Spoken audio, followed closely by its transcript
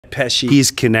Pesci. He's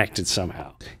connected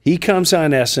somehow. He comes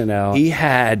on SNL. He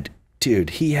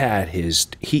had his,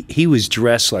 he was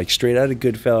dressed like straight out of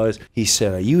Goodfellas. He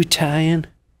said, "Are you Italian?"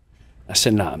 I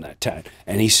said, "No, I'm not Italian."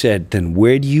 And he said, "Then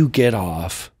where do you get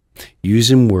off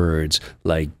using words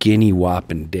like guinea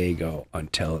wop and dago on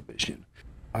television?"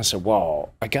 I said,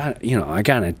 "Well, I got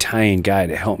an Italian guy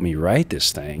to help me write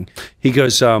this thing." He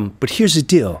goes, "But here's the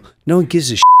deal. No one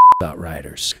gives a shit about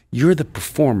writers. You're the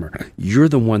performer. You're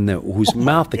the one whose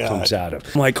mouth it comes out of."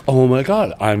 I'm like, "Oh my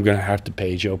God, I'm going to have to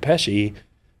pay Joe Pesci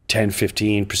 10,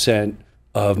 15%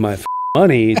 of my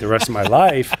money the rest of my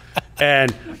life."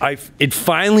 And it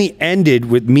finally ended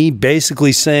with me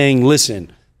basically saying,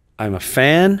 "Listen, I'm a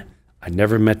fan. I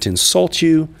never meant to insult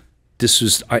you. This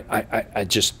was,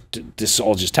 this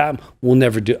all just happened.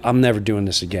 I'm never doing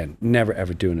this again. Never,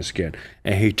 ever doing this again."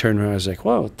 And he turned around and was like,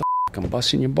 "Whoa, what the f***? I'm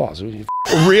busting your balls."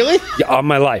 Really? Yeah, all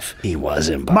my life. He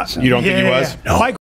wasn't busting. You don't think he was? No.